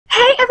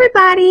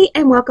everybody,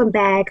 and welcome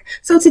back.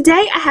 So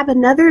today I have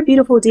another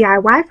beautiful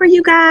DIY for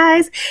you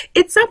guys.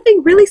 It's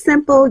something really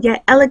simple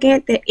yet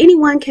elegant that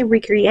anyone can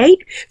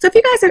recreate. So if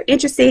you guys are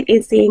interested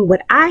in seeing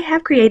what I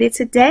have created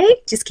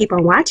today, just keep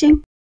on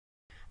watching.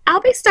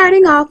 I'll be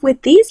starting off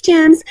with these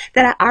gems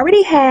that I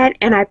already had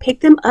and I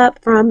picked them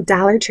up from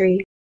Dollar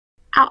Tree.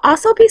 I'll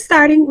also be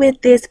starting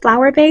with this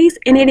flower vase,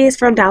 and it is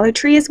from Dollar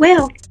Tree as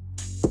well.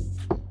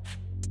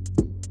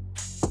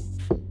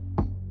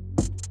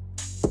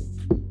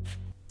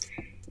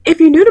 If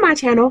you're new to my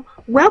channel,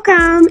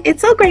 welcome!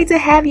 It's so great to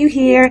have you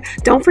here.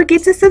 Don't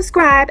forget to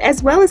subscribe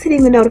as well as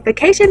hitting the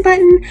notification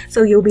button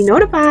so you'll be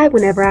notified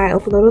whenever I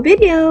upload a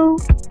video.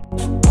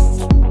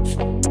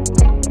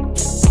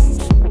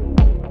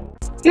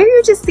 Here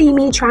you just see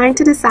me trying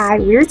to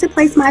decide where to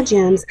place my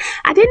gems.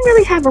 I didn't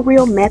really have a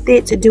real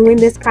method to doing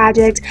this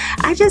project.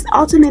 I just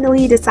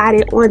ultimately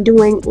decided on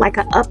doing like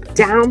an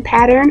up-down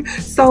pattern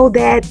so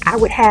that I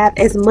would have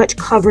as much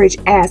coverage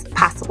as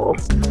possible.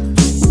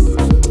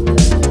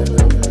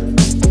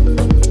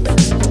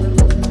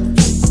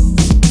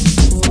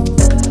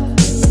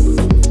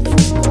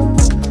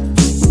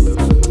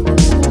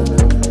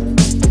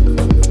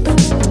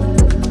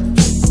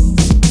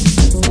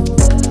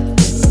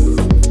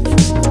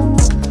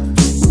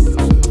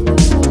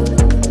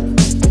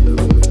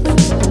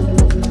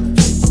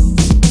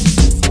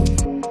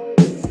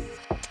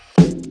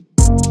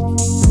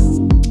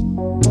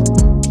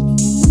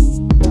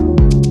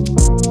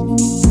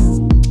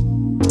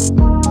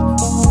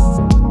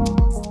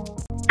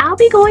 I'll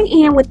be going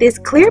in with this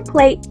clear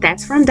plate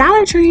that's from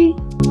Dollar Tree.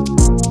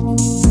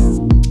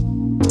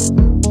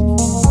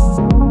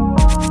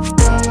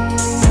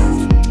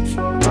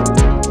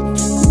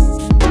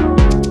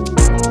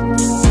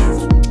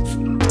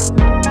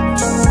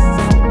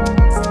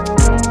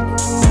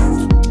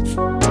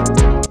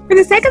 For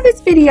the sake of this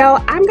video,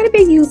 I'm going to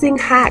be using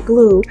hot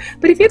glue,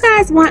 but if you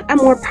guys want a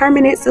more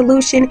permanent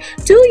solution,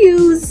 do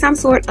use some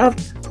sort of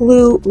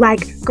glue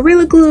like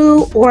Gorilla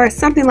Glue or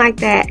something like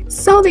that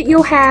so that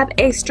you'll have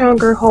a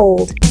stronger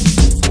hold.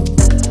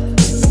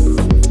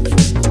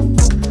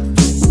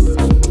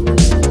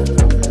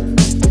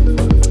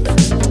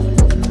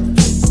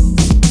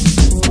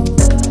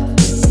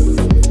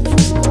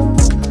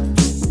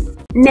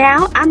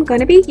 Now I'm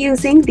going to be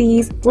using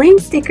these bling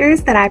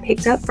stickers that I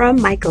picked up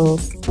from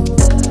Michael's.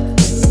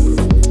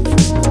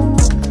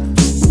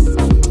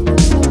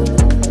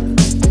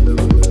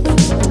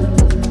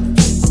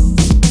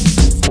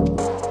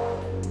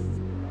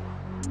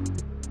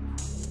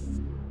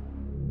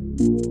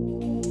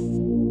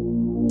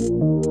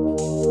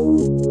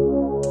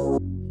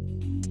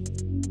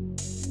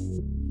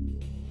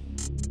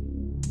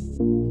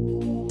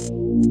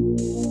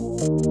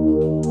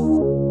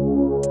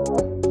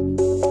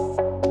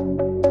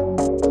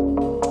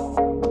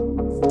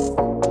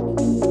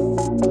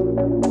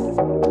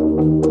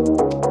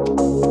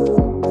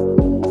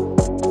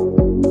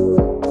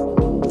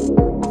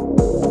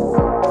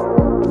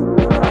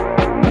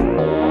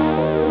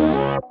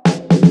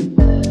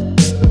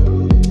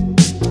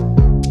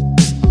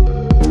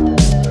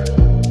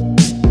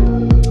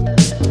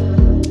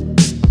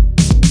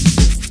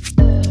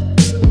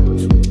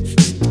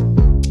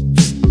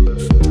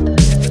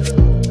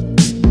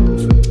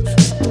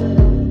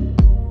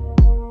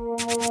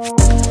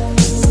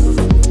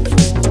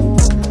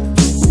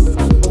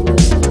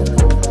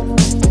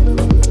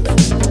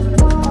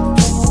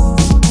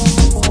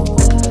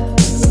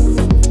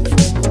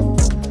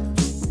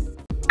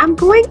 I'm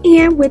going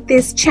in with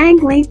this chain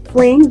link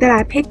bling that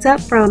I picked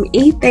up from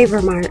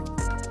eFavorMart.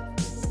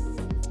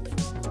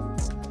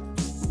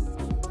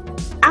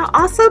 I'll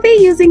also be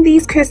using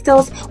these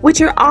crystals,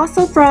 which are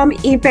also from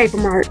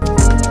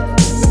eFavorMart.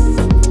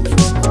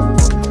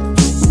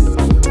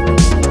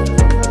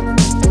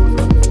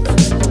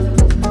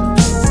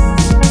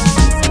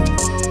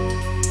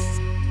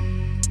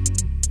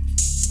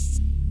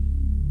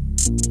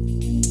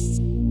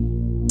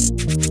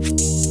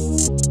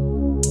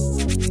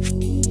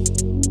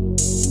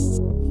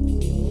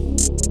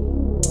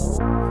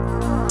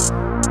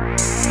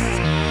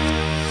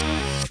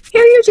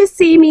 Here you just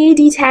see me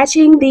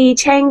detaching the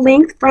chain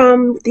link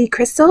from the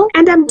crystal,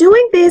 and I'm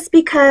doing this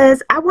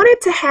because I wanted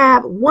to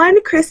have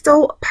one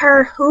crystal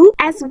per hoop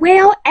as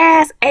well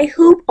as a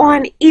hoop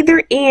on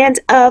either end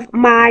of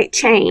my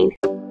chain.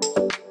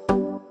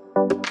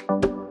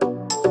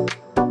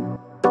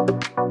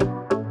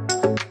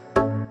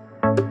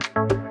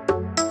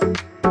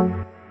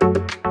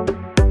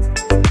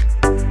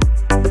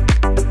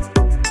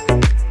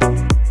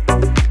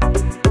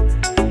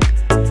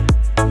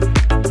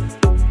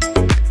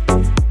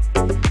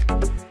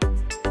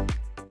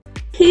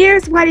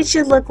 Here's what it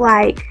should look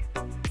like.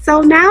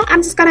 So now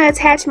I'm just going to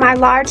attach my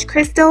large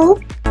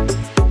crystal.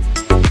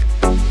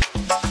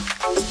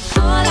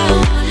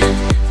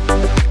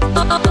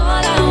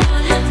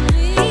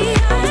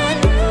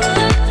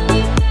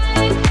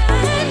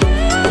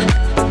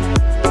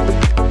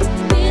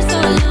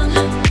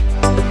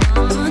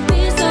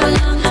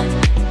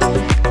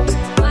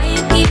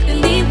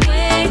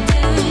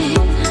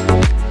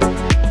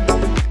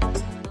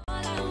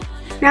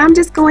 Now I'm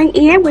just going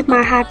in with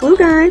my hot glue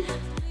gun.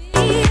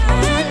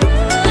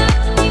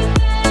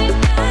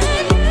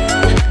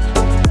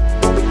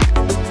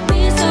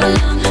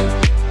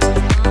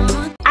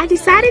 I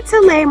decided to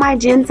lay my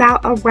gems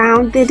out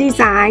around the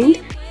design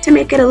to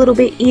make it a little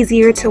bit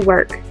easier to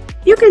work.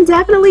 You can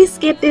definitely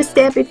skip this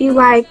step if you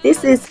like.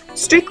 This is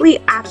strictly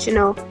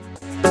optional.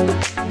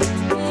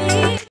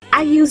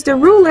 I used a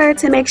ruler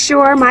to make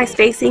sure my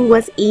spacing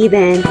was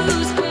even.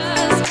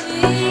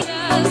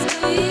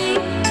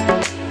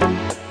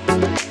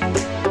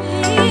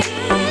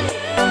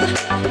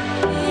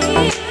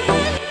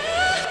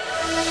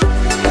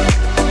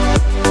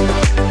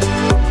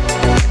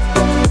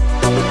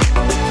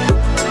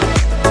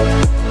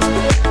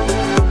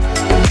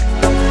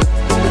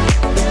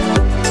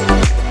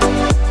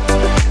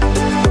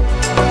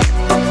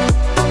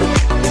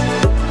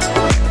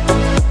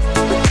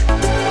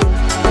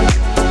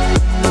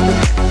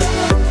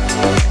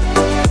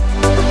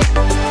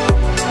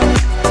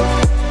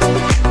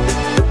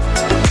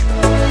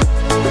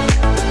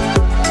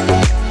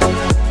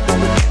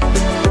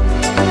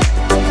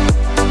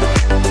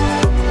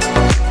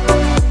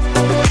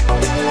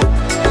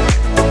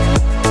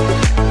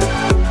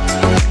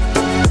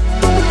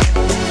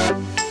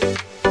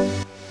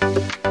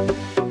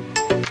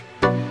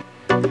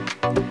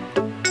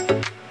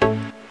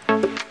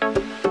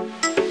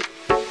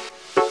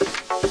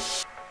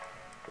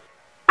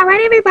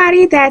 Alright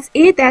everybody, that's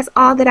it. That's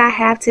all that I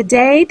have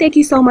today. Thank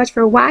you so much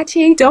for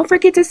watching. Don't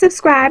forget to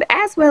subscribe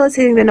as well as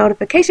hitting the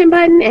notification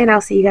button, and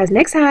I'll see you guys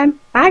next time.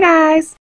 Bye guys!